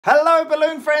Hello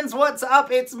balloon friends, what's up?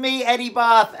 It's me, Eddie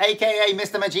Bath, aka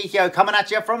Mr. Magikyo, coming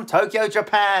at you from Tokyo,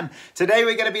 Japan. Today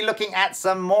we're going to be looking at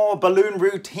some more balloon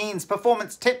routines,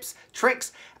 performance tips,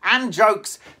 tricks, and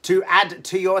jokes to add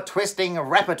to your twisting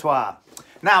repertoire.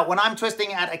 Now, when I'm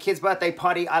twisting at a kid's birthday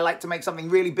party, I like to make something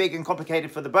really big and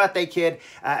complicated for the birthday kid,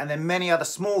 and then many other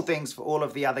small things for all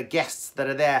of the other guests that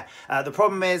are there. The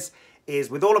problem is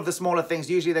with all of the smaller things,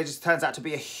 usually there just turns out to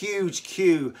be a huge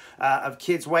queue of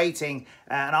kids waiting.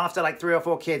 And after like 3 or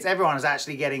 4 kids, everyone is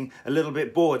actually getting a little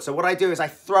bit bored. So what I do is I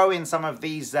throw in some of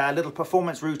these little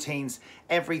performance routines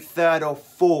every 3rd or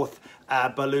 4th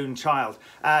balloon child.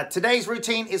 Today's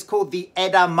routine is called the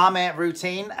Edamame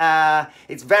routine.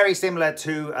 It's very similar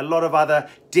to a lot of other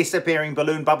disappearing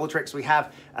balloon bubble tricks we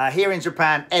have here in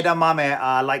Japan. Edamame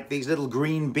are like these little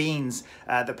green beans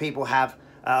that people have.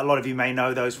 A lot of you may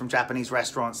know those from Japanese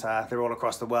restaurants. They're all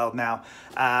across the world now.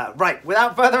 Right,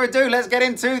 without further ado, let's get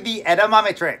into the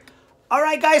Edamame trick. All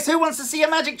right, guys, who wants to see a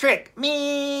magic trick?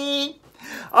 Me!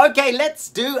 Okay, let's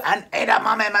do an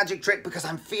edamame magic trick because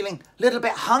I'm feeling a little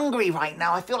bit hungry right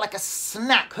now. I feel like a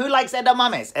snack. Who likes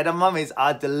edamames? Edamames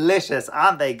are delicious,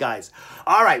 aren't they, guys?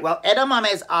 All right, well,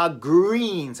 edamames are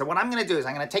green. So what I'm going to do is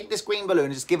I'm going to take this green balloon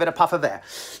and just give it a puff of air.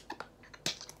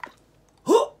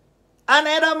 An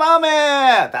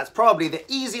edamame! That's probably the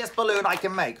easiest balloon I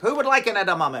can make. Who would like an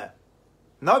edamame?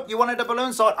 Nope, you wanted a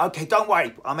balloon sword? Okay, don't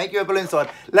worry. I'll make you a balloon sword.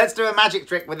 Let's do a magic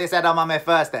trick with this edamame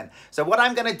first then. So what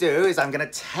I'm going to do is I'm going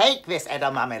to take this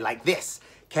edamame like this.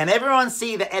 Can everyone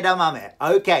see the edamame?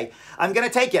 Okay, I'm going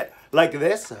to take it like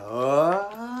this.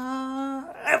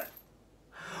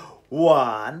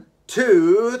 1,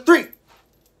 2, 3.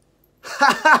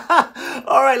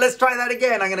 All right, let's try that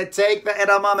again. I'm going to take the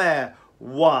edamame.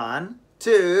 1,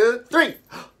 2, 3.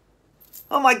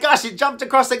 Oh my gosh, it jumped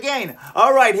across again.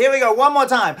 All right, here we go. One more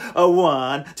time.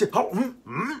 1, 2.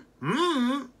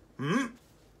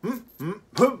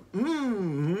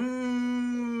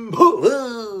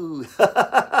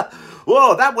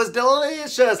 Whoa, that was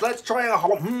delicious. Let's try a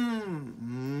whole.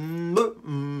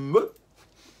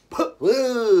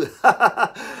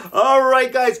 All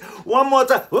right, guys. One more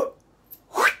time.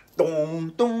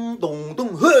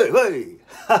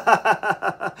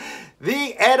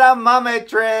 The edamame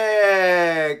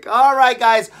trick. All right,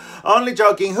 guys. Only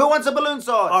joking. Who wants a balloon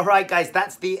sword? All right, guys.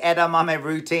 That's the edamame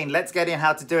routine. Let's get in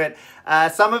how to do it.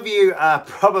 Some of you are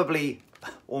probably,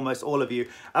 almost all of you,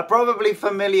 are probably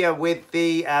familiar with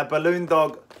the balloon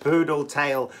dog poodle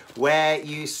tail, where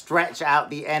you stretch out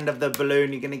the end of the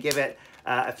balloon. You're going to give it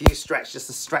a few stretch just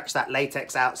to stretch that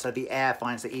latex out so the air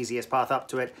finds the easiest path up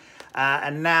to it.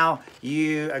 And now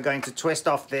you are going to twist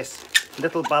off this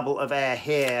little bubble of air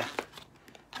here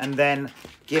and then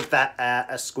give that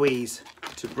a squeeze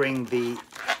to bring the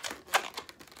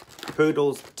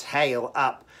poodle's tail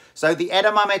up. So the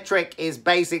edamame trick is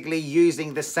basically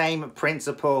using the same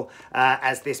principle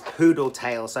as this poodle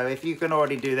tail. So if you can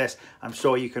already do this, I'm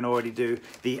sure you can already do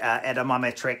the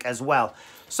edamame trick as well.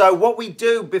 So what we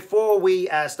do before we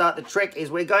start the trick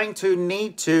is we're going to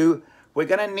need to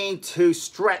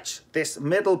stretch this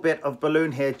middle bit of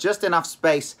balloon here, just enough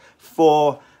space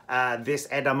for this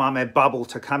edamame bubble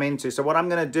to come into. So what I'm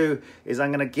going to do is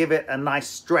I'm going to give it a nice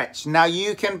stretch. Now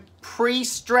you can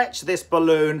pre-stretch this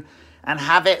balloon and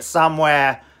have it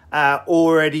somewhere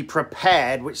already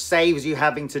prepared, which saves you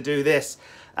having to do this.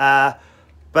 But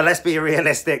let's be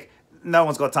realistic. No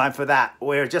one's got time for that.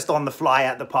 We're just on the fly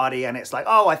at the party and it's like,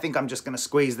 oh, I think I'm just going to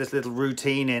squeeze this little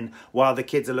routine in while the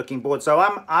kids are looking bored. So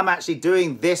I'm actually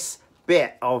doing this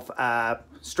bit of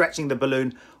stretching the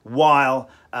balloon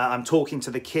while I'm talking to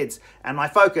the kids. And my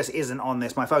focus isn't on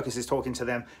this. My focus is talking to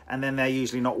them. And then they're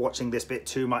usually not watching this bit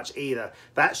too much either.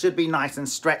 That should be nice and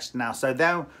stretched now. So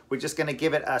then we're just going to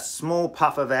give it a small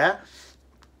puff of air.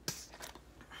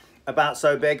 About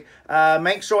so big.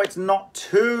 Make sure it's not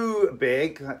too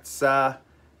big. That's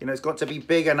you know, it's got to be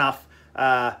big enough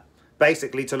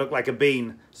basically to look like a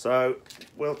bean. So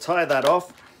we'll tie that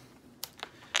off.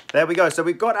 There we go. So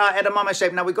we've got our edamame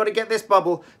shape. Now we've got to get this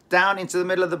bubble down into the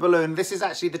middle of the balloon. This is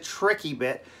actually the tricky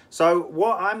bit. So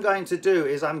what I'm going to do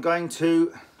is I'm going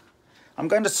to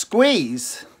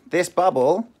squeeze this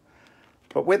bubble.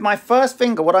 But with my first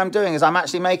finger, what I'm doing is I'm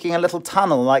actually making a little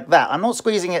tunnel like that. I'm not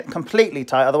squeezing it completely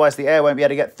tight, otherwise the air won't be able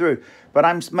to get through. But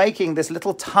I'm making this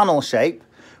little tunnel shape,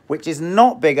 which is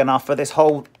not big enough for this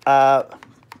whole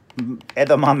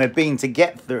edamame bean to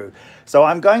get through. So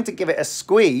I'm going to give it a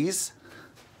squeeze,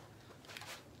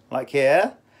 like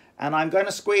here. And I'm going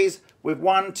to squeeze with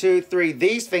 1, 2, 3,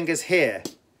 these fingers here.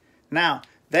 Now,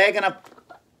 they're going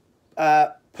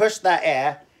to push that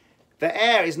air. The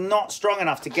air is not strong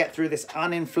enough to get through this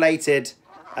uninflated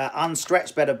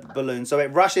unstretched bed of balloon. So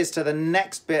it rushes to the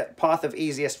next path of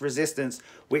easiest resistance,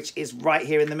 which is right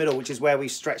here in the middle, which is where we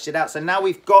stretched it out. So now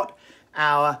we've got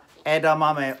our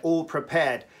edamame all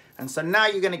prepared. And so now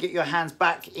you're going to get your hands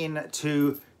back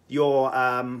into your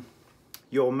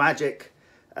magic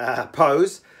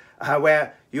pose,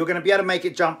 where you're going to be able to make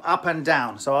it jump up and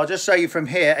down. So I'll just show you from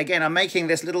here. Again, I'm making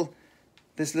this little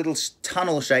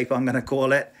tunnel shape, I'm going to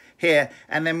call it, here.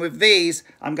 And then with these,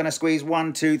 I'm going to squeeze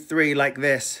 1, 2, 3 like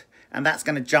this. And that's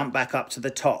going to jump back up to the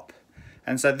top.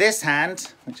 And so this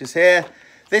hand, which is here,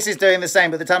 this is doing the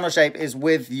same, but the tunnel shape is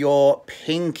with your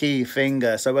pinky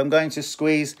finger. So I'm going to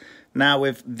squeeze now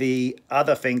with the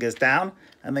other fingers down,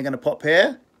 and they're going to pop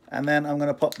here, and then I'm going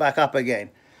to pop back up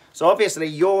again. So obviously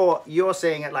you're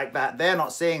seeing it like that. They're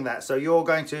not seeing that. So you're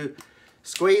going to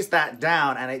squeeze that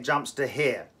down and it jumps to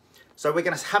here. So we're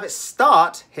going to have it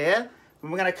start here,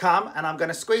 and we're going to come and I'm going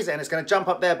to squeeze it and it's going to jump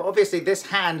up there. But obviously this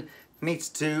hand needs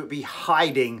to be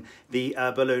hiding the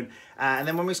balloon. And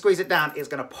then when we squeeze it down, it's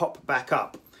going to pop back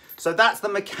up. So that's the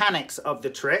mechanics of the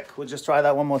trick. We'll just try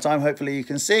that one more time. Hopefully you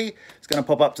can see. It's going to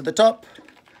pop up to the top.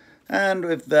 And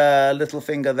with the little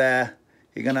finger there,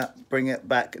 you're going to bring it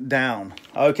back down.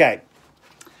 Okay.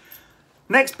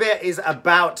 Next bit is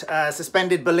about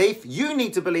suspended belief. You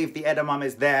need to believe the edamame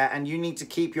is there, and you need to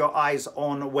keep your eyes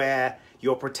on where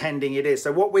you're pretending it is.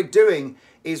 So what we're doing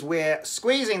is we're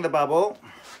squeezing the bubble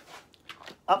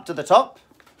up to the top,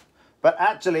 but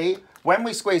actually when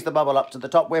we squeeze the bubble up to the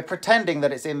top, we're pretending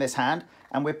that it's in this hand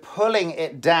and we're pulling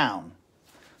it down.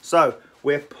 So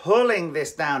we're pulling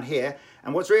this down here,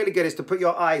 and what's really good is to put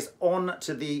your eyes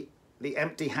onto the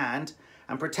empty hand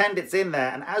and pretend it's in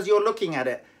there, and as you're looking at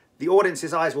it, the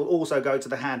audience's eyes will also go to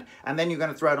the hand, and then you're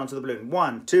going to throw it onto the balloon.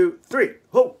 1, 2, 3,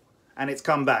 ho! And it's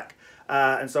come back.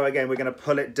 And so again, we're going to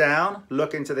pull it down,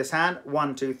 look into this hand,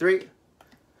 1, 2, 3.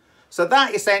 So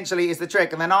that essentially is the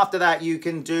trick. And then after that, you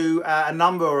can do a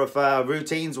number of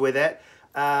routines with it.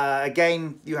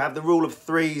 Again, you have the rule of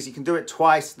 3s. You can do it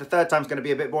twice. The third time's going to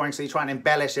be a bit boring, so you try and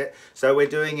embellish it. So we're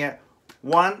doing it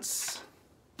once,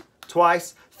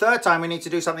 twice. Third time, we need to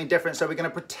do something different. So we're going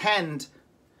to pretend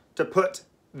to put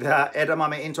the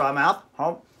edamame into our mouth.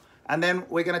 And then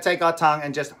we're going to take our tongue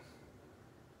and just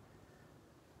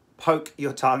poke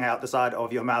your tongue out the side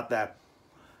of your mouth there.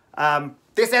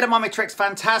 This edamame trick's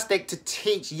fantastic to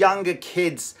teach younger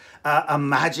kids a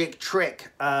magic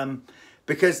trick,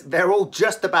 because they're all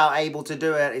just about able to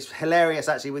do it. It's hilarious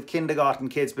actually with kindergarten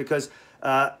kids, because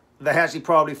they actually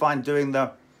probably find doing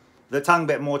the tongue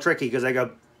bit more tricky, because they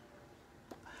go,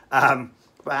 and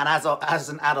as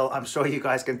an adult, I'm sure you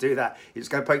guys can do that. You're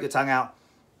just going to poke your tongue out,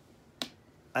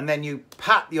 and then you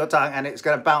pat your tongue, and it's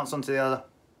going to bounce onto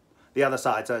the other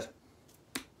side. So it's,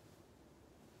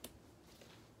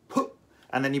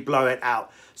 and then you blow it out.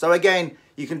 So again,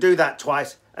 you can do that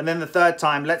twice. And then the third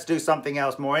time, let's do something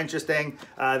else more interesting.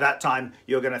 That time,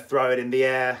 you're going to throw it in the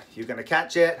air. You're going to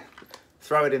catch it,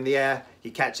 throw it in the air.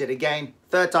 You catch it again.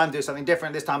 Third time, do something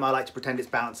different. This time, I like to pretend it's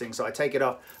bouncing. So I take it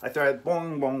off. I throw it,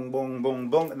 bong, bong, bong, bong,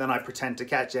 bong, and then I pretend to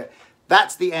catch it.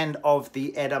 That's the end of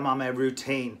the edamame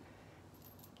routine.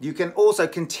 You can also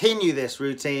continue this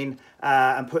routine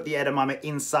and put the edamame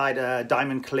inside a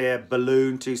diamond clear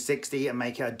balloon 260 and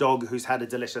make a dog who's had a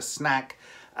delicious snack.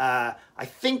 I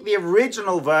think the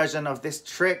original version of this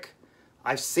trick,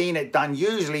 I've seen it done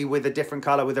usually with a different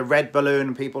color, with a red balloon,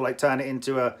 and people like turn it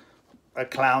into a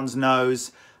clown's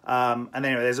nose. And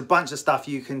anyway, there's a bunch of stuff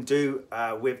you can do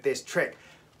with this trick.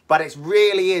 But it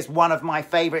really is one of my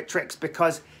favorite tricks,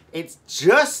 because it's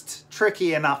just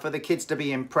tricky enough for the kids to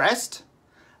be impressed.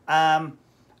 And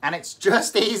it's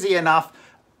just easy enough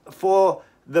for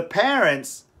the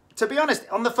parents. To be honest,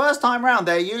 on the first time round,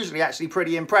 they're usually actually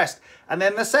pretty impressed. And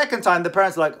then the second time, the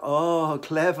parents are like, oh,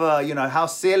 clever, you know, how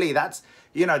silly. That's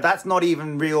not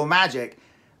even real magic.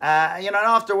 And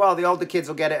after a while, the older kids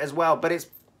will get it as well. But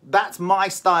that's my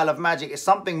style of magic. It's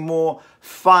something more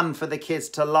fun for the kids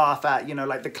to laugh at,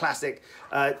 like the classic,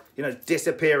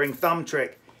 disappearing thumb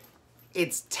trick.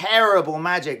 It's terrible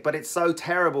magic, but it's so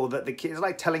terrible that the kids, it's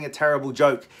like telling a terrible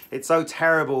joke. It's so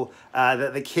terrible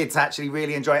that the kids actually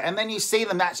really enjoy it. And then you see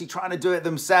them actually trying to do it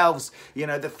themselves,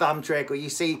 the thumb trick, or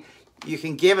you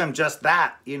can give them just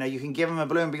that, you can give them a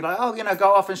balloon and be like, oh,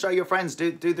 go off and show your friends,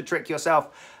 do the trick yourself.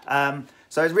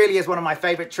 So it really is one of my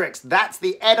favorite tricks. That's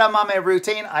the edamame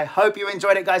routine. I hope you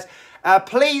enjoyed it, guys.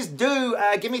 Please do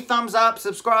give me thumbs up,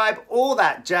 subscribe, all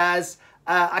that jazz.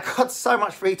 I got so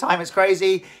much free time, it's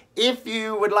crazy. If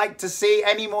you would like to see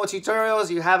any more tutorials,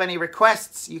 you have any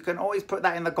requests, you can always put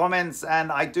that in the comments,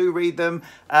 and I do read them.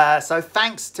 So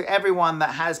thanks to everyone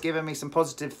that has given me some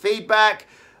positive feedback.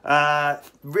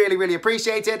 Really, really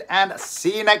appreciate it, and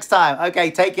see you next time.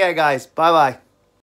 Okay, take care, guys. Bye-bye.